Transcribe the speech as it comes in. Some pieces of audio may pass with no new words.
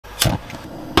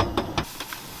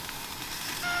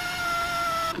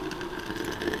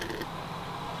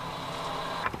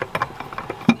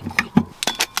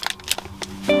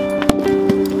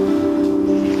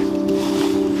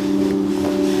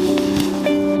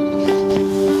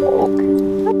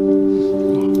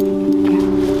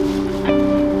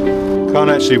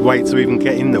actually wait to even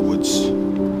get in the woods.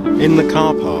 In the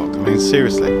car park, I mean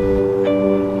seriously.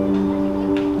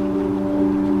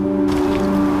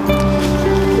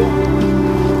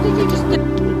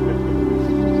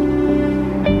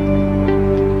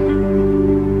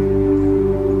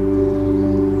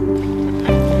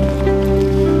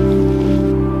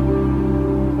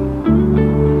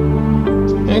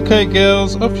 Okay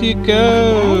girls, off you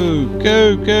go!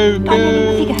 Go, go,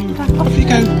 go! Off you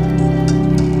go!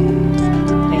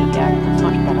 There you go, that's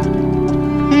much better.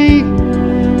 Hey!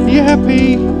 Are you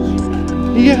happy?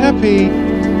 Are you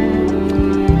happy?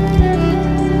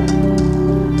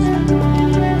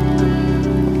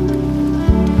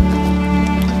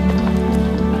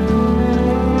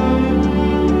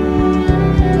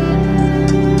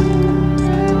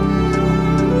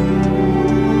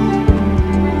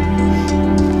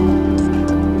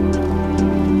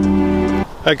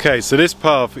 Okay, so this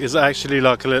path is actually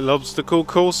like a little obstacle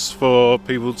course for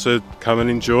people to come and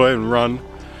enjoy and run.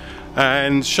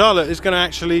 And Charlotte is going to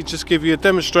actually just give you a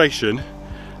demonstration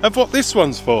of what this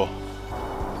one's for.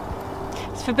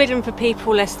 It's forbidden for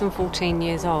people less than 14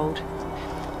 years old.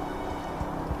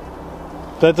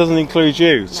 That doesn't include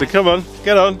you, so come on,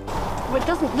 get on. Well, it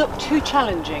doesn't look too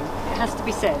challenging, it has to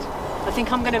be said. I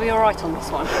think I'm going to be alright on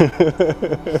this one.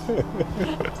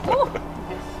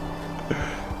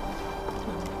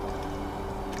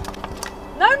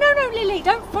 No, Lily,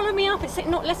 don't follow me up. It's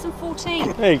not less than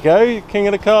 14. There you go, king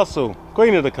of the castle,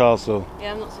 queen of the castle.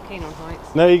 Yeah, I'm not so keen on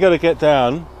heights. Now you got to get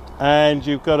down and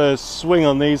you've got to swing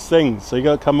on these things, so you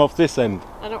got to come off this end.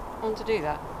 I don't want to do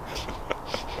that.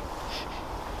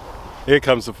 Here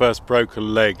comes the first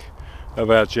broken leg of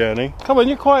our journey. Come on,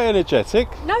 you're quite energetic.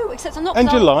 No, except I'm not.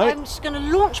 And you like? I'm just going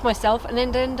to launch myself and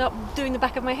then end up doing the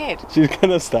back of my head. She's going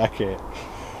to stack it.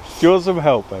 Do you want some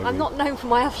help, baby? I'm not known for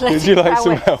my athletic Would you like prowess.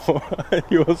 some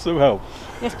help? You want some help?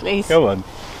 Yes, please. Come on.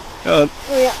 Come on.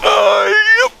 Oh, yeah.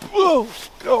 Oh, yep. Oh,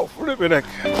 God, flip my neck.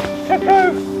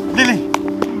 Coco! Lily!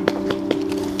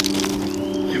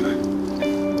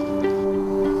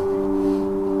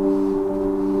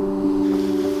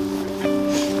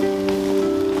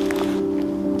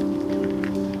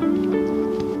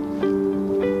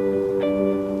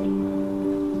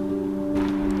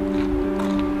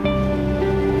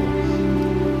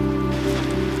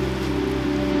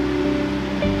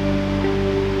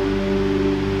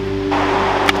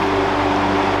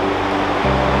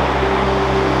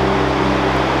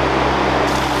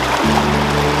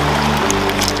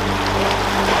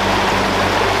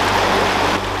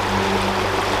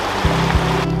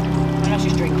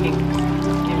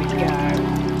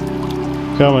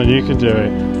 Come on, you can do it.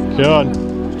 Come on.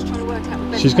 Just trying to work out the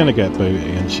best She's going to way. get booty,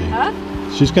 isn't she? Huh?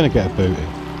 She's going to get a booty.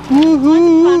 I've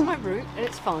planned my route and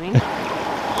it's fine.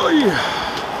 Oh, yeah.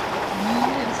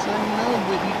 Yes, I know,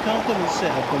 but you can't come and sit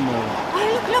up on the...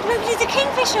 Oh, look, there's a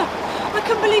kingfisher. I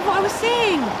couldn't believe what I was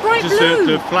seeing. Bright Just blue.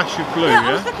 the flash of blue, yeah? yeah?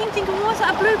 I was looking, thinking, why is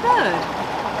that a blue bird?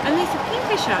 And there's a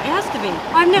kingfisher. It has to be.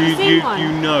 I've never seen one.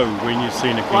 You know when you've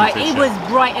seen a Right, kingfisher. it was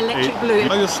bright electric blue.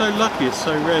 Oh, you're so lucky. It's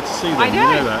so rare to see them. I know.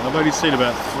 You know that. I've only seen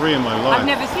about 3 in my life. I've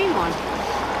never seen one.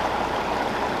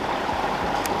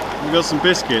 You got some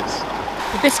biscuits?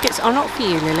 The biscuits are not for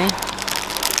you, Lily.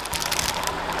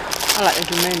 I like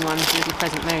little moon ones, little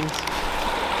crescent moons.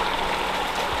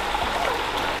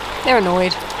 They're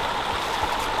annoyed.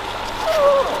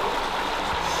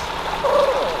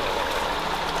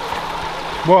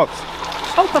 What?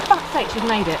 Oh, for fuck's sake, she's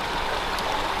made it.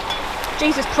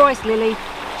 Jesus Christ, Lily.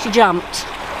 She jumped.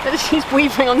 She's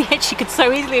weaving on the edge. She could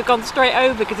so easily have gone straight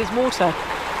over because it's water.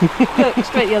 Look,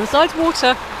 straight the other side's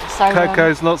water. So,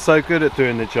 Coco's not so good at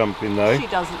doing the jumping though. She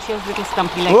doesn't. She has little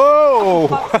stumpy legs. Whoa! Oh,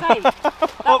 for fuck's sake.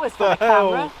 That was for the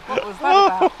camera. What was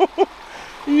that about?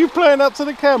 Are you playing up to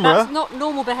the camera? That's not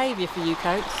normal behaviour for you,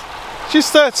 Coates. She's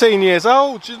 13 years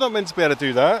old. She's not meant to be able to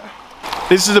do that.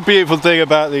 This is the beautiful thing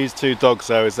about these two dogs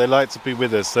though, is they like to be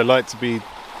with us. They like to be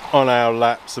on our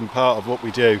laps and part of what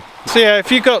we do. So yeah, if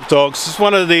you've got dogs, it's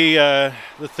one of the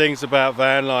things about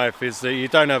van life is that you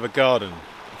don't have a garden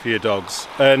for your dogs.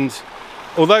 And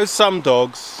although some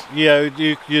dogs, you know,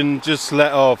 you can just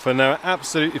let off and they're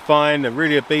absolutely fine, they're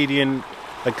really obedient,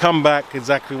 they come back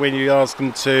exactly when you ask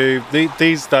them to.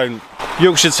 These don't.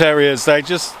 Yorkshire Terriers, they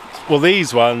just, well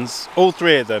these ones, all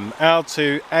 3 of them,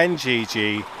 Altu and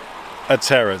Gigi, are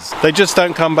terrors. They just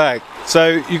don't come back.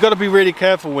 So you've got to be really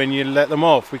careful when you let them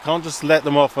off. We can't just let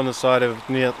them off on the side of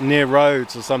near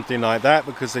roads or something like that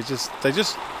because they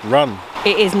just run.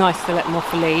 It is nice to let them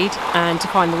off the lead and to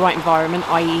find the right environment,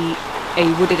 i.e. a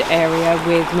wooded area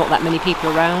with not that many people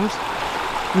around,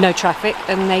 no traffic,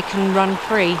 and they can run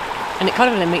free. And it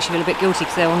kind of makes you feel a bit guilty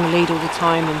because they're on the lead all the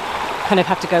time and kind of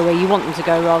have to go where you want them to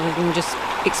go rather than just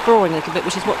exploring a little bit,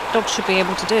 which is what dogs should be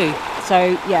able to do.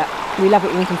 So yeah, we love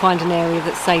it when we can find an area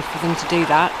that's safe for them to do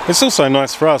that. It's also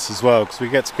nice for us as well, because we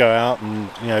get to go out and,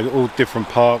 you know, all different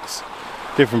parks,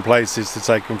 different places to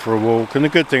take them for a walk. And the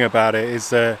good thing about it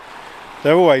is they're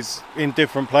always in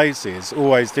different places,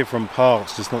 always different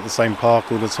parks, just not the same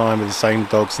park all the time with the same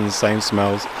dogs and the same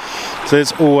smells. So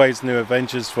there's always new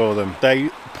adventures for them. They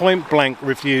point blank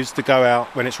refuse to go out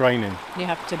when it's raining. You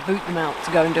have to boot them out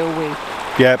to go and do a wee.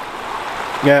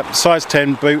 Yep, size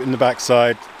 10 boot in the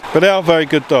backside. But they are very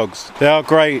good dogs. They are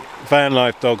great van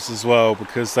life dogs as well,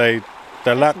 because they're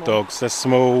lap dogs, they're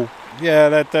small.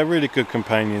 Yeah, they're really good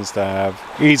companions to have.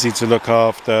 Easy to look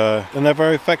after, and they're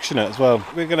very affectionate as well.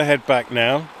 We're going to head back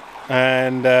now,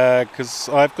 and because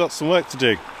I've got some work to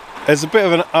do. There's a bit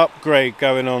of an upgrade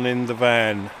going on in the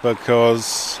van,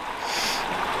 because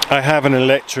I have an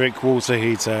electric water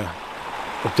heater.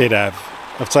 I did have.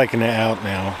 I've taken it out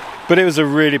now. But it was a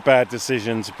really bad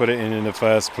decision to put it in the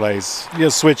first place. You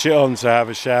switch it on to have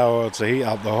a shower, to heat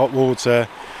up the hot water.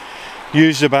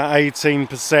 Used about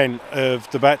 18% of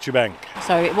the battery bank.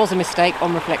 So it was a mistake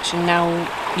on reflection. Now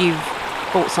you've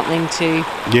bought something to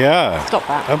stop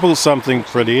that. I bought something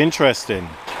pretty interesting.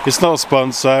 It's not a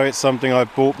sponsor, it's something I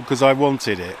bought because I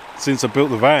wanted it since I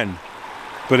built the van.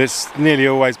 But it's nearly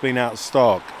always been out of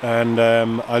stock. And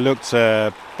I looked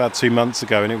about 2 months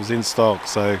ago and it was in stock,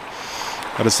 so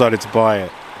I decided to buy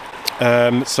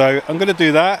it. So I'm going to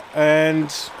do that, and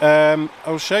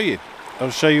I'll show you. I'll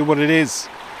show you what it is.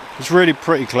 It's really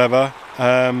pretty clever,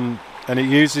 and it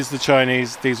uses the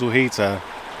Chinese diesel heater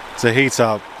to heat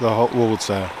up the hot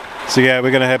water. So yeah,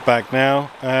 we're going to head back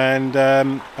now,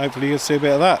 and hopefully you'll see a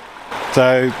bit of that.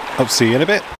 So I'll see you in a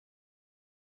bit.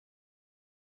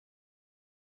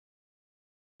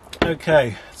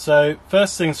 Okay, so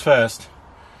first things first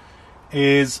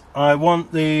is I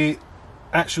want the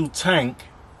actual tank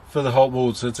for the hot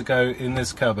water to go in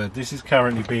this cupboard. This is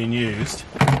currently being used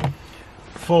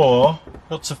for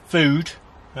lots of food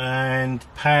and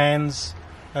pans,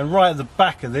 and right at the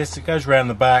back of this, it goes around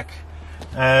the back,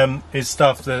 is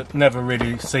stuff that never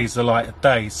really sees the light of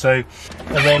day. So,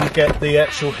 and then get the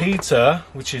actual heater,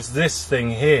 which is this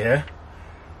thing here,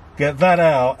 get that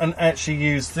out and actually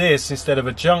use this instead of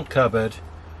a junk cupboard,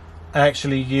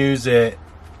 actually use it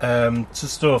to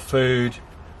store food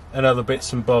and other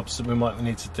bits and bobs that we might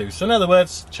need to do. So in other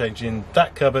words, changing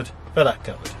that cupboard for that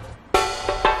cupboard.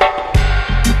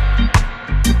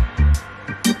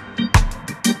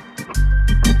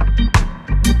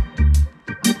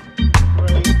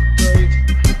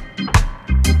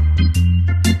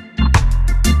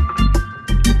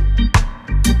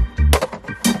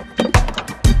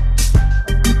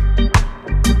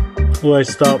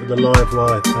 Always start with the live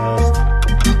wire first.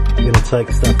 You're going to take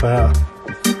stuff out.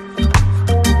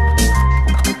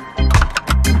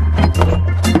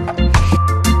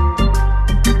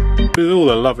 With all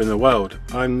the love in the world,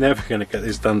 I'm never going to get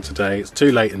this done today. It's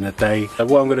too late in the day.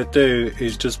 What I'm going to do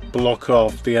is just block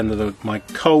off the end of my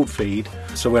cold feed,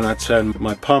 so when I turn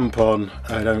my pump on,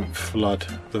 I don't flood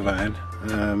the van.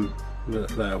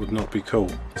 That would not be cool.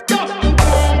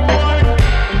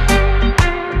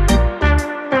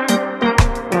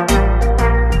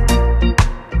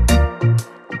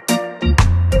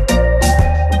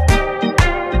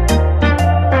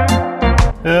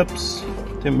 Oops,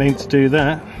 didn't mean to do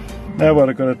that. Now what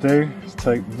I've got to do is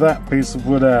take that piece of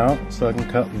wood out so I can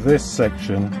cut this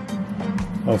section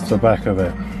off the back of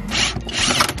it.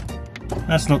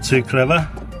 That's not too clever.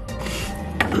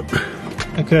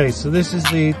 Okay, so this is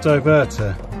the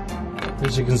diverter,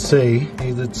 as you can see,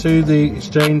 either to the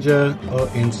exchanger or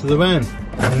into the van.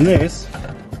 And this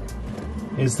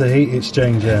is the heat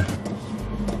exchanger.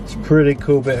 It's a pretty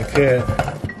cool bit of kit.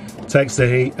 Takes the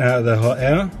heat out of the hot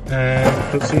air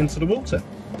and puts it into the water.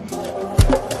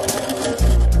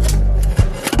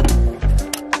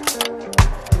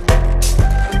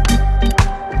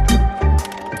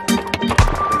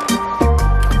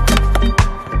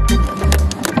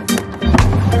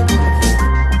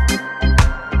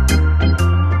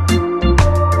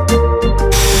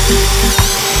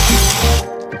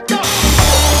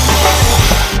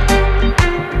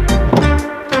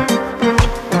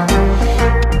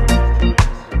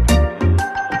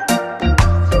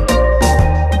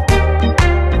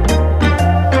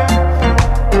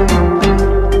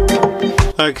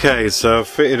 Okay, so I've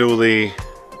fitted all the,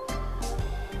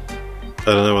 I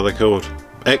don't know what they're called,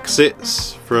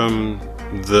 exits from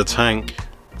the tank.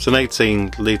 It's an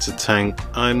 18 litre tank.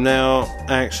 I'm now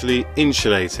actually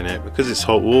insulating it because it's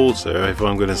hot water. If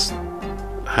I'm going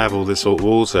to have all this hot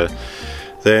water,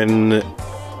 then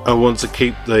I want to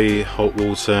keep the hot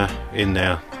water in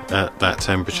there. at that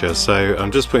temperature. So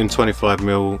I'm just putting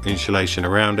 25mm insulation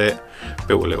around it,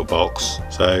 built a little box.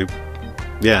 So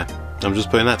yeah, I'm just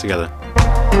putting that together.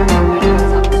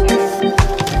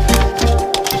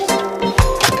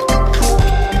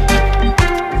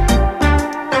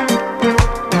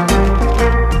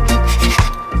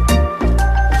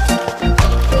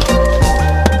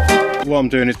 What I'm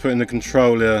doing is putting the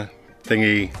controller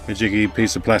thingy, a jiggy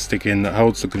piece of plastic in that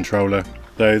holds the controller.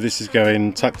 So this is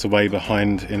going tucked away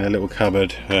behind in a little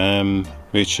cupboard,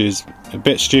 which is a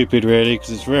bit stupid really, because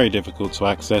it's very difficult to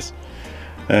access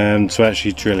to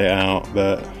actually drill it out,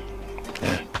 but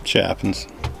yeah, shit happens.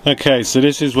 Okay, so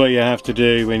this is what you have to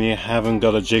do when you haven't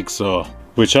got a jigsaw,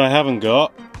 which I haven't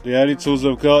got. The only tools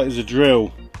I've got is a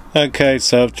drill. Okay,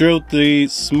 so I've drilled the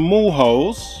small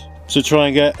holes to try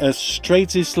and get as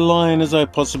straightest line as I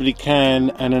possibly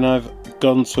can, and then I've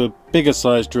gone to a bigger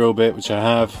size drill bit, which I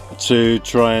have, to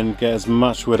try and get as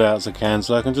much wood out as I can,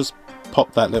 so I can just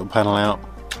pop that little panel out.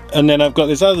 And then I've got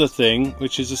this other thing,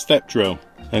 which is a step drill.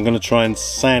 I'm going to try and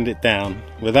sand it down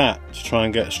with that to try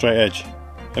and get a straight edge.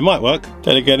 It might work,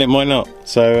 then again it might not,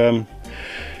 so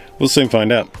we'll soon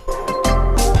find out.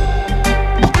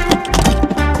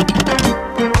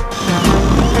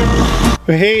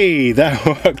 Hey, that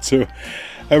worked.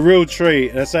 A real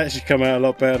treat. That's actually come out a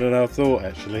lot better than I thought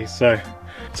actually. So,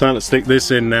 time to stick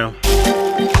this in now.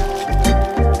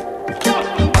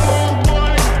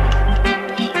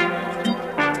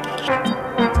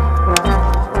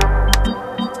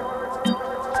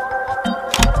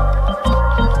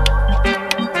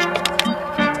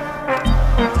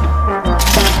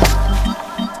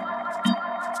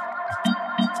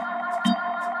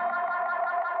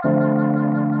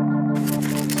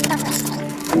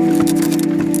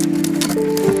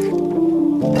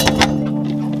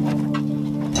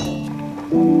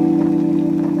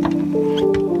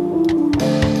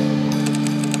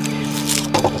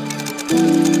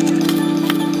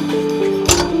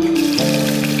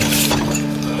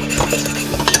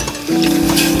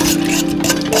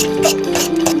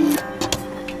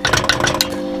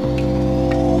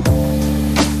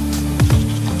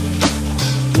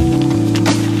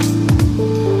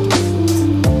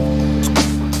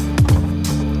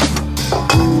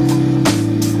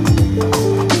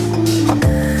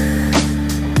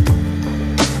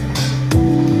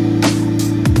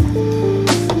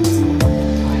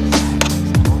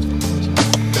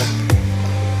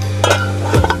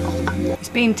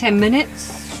 Been 10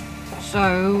 minutes,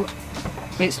 so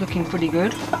it's looking pretty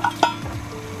good.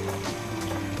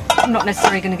 I'm not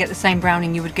necessarily going to get the same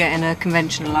browning you would get in a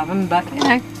conventional oven, but you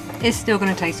know, it's still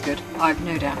going to taste good, I've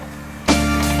no doubt.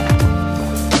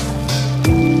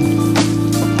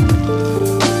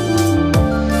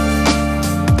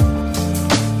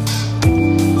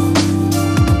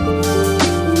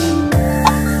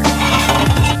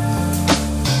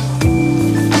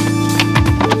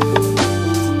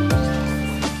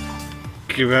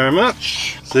 Thank you very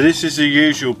much. So this is the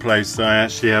usual place that I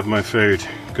actually have my food,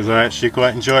 because I actually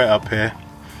quite enjoy it up here.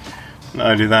 Not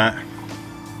only that,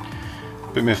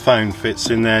 but my phone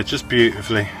fits in there just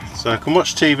beautifully, so I can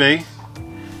watch TV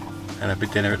and have a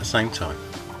dinner at the same time.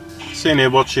 Sitting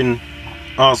here watching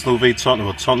Arsenal v Tottenham,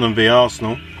 or Tottenham v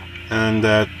Arsenal, and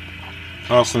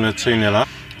Arsenal are 2-0 up,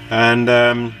 and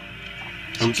I'm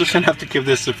just going to have to give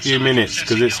this a few minutes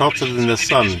because it's hotter than the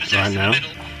sun right now.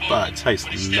 But it tastes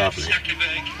lovely.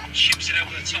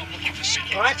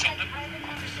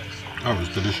 That was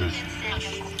delicious.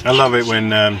 I love it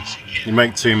when you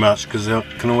make too much, because it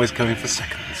can always go in for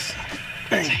seconds.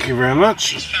 Thank you very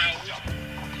much.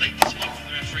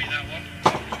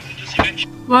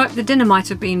 Well, the dinner might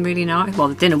have been really nice. Well,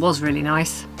 the dinner was really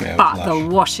nice, yeah, but the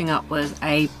washing up was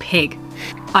a pig.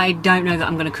 I don't know that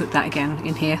I'm going to cook that again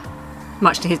in here,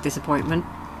 much to his disappointment.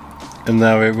 And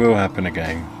now it will happen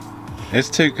again. It's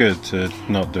too good to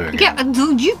not do it again.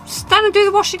 Yeah, you stand and do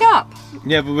the washing up.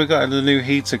 Yeah, but we've got a new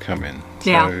heater coming.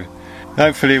 So yeah.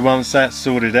 Hopefully once that's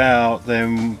sorted out,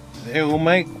 then it will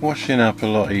make washing up a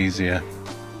lot easier.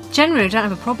 Generally I don't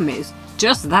have a problem, it's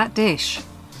just that dish.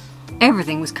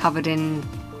 Everything was covered in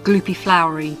gloopy,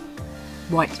 floury,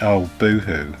 white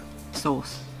boo-hoo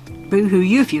sauce. Boo-hoo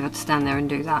you if you had to stand there and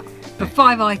do that. For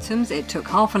 5 items, it took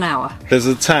half an hour. There's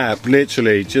a tap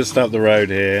literally just up the road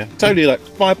here. Totally like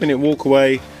 5-minute walk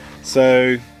away.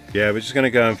 So yeah, we're just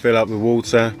gonna go and fill up with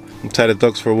water and take the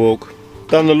dogs for a walk.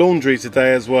 Done the laundry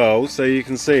today as well, so you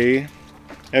can see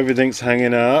everything's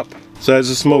hanging up. So it's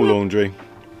a small laundry.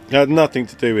 It had nothing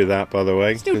to do with that, by the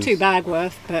way. Still 2 bag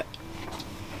worth, but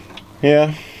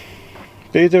yeah,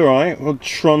 did alright. We're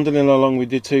trundling along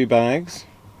with your 2 bags.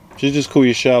 Should just call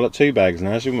you Charlotte 2 bags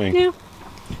now, shouldn't we? yeah.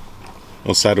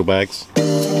 Or saddlebags.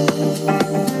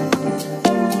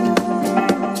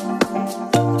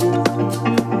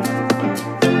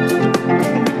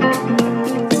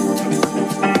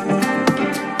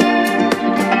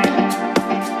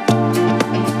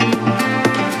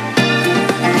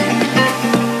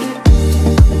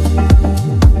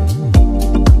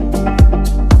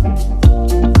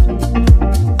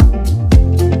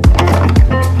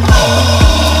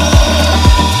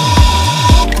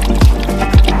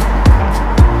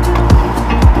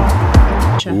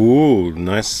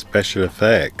 nice special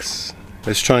effects.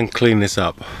 Let's try and clean this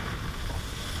up.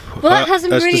 Well, that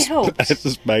hasn't really helped. That's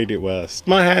just made it worse.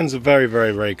 My hands are very,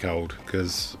 very, very cold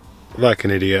because, like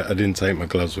an idiot, I didn't take my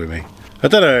gloves with me. I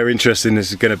don't know how interesting this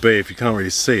is going to be if you can't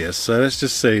really see us. So let's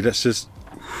just see. Let's just.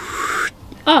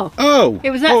 Oh. Oh.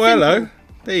 It was that Oh, simple. hello.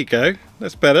 There you go.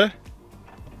 That's better.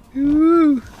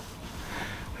 Ooh.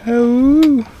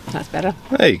 Oh. That's better.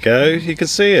 There you go. You can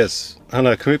see us. Oh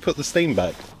no, can we put the steam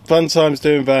back? Fun times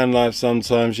doing van life.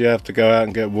 Sometimes you have to go out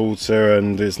and get water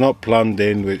and it's not plumbed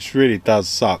in, which really does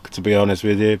suck, to be honest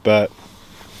with you. But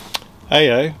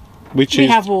hey, we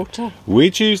have water. We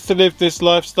choose to live this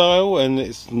lifestyle, and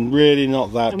it's really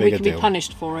not that big a deal. And we can be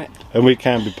punished for it. And we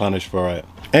can be punished for it.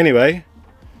 Anyway,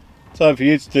 time for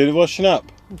you to do the washing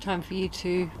up. And time for you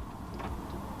to...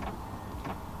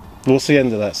 What's the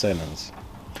end of that sentence?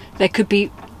 There could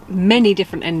be many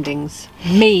different endings.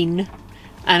 Mean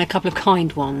and a couple of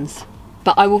kind ones.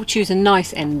 But I will choose a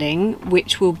nice ending,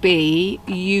 which will be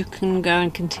you can go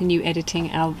and continue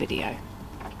editing our video.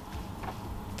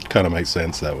 Kind of makes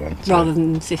sense, that one. So. Rather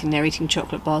than sitting there eating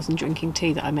chocolate bars and drinking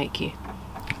tea that I make you.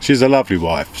 She's a lovely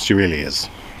wife, she really is.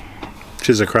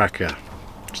 She's a cracker.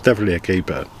 She's definitely a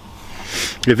keeper.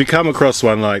 If you come across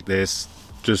one like this,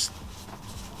 just,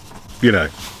 you know,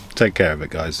 take care of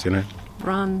it, guys, you know.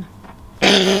 Run.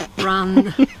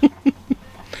 Run.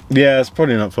 Yeah, it's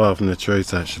probably not far from the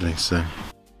truth, actually, so...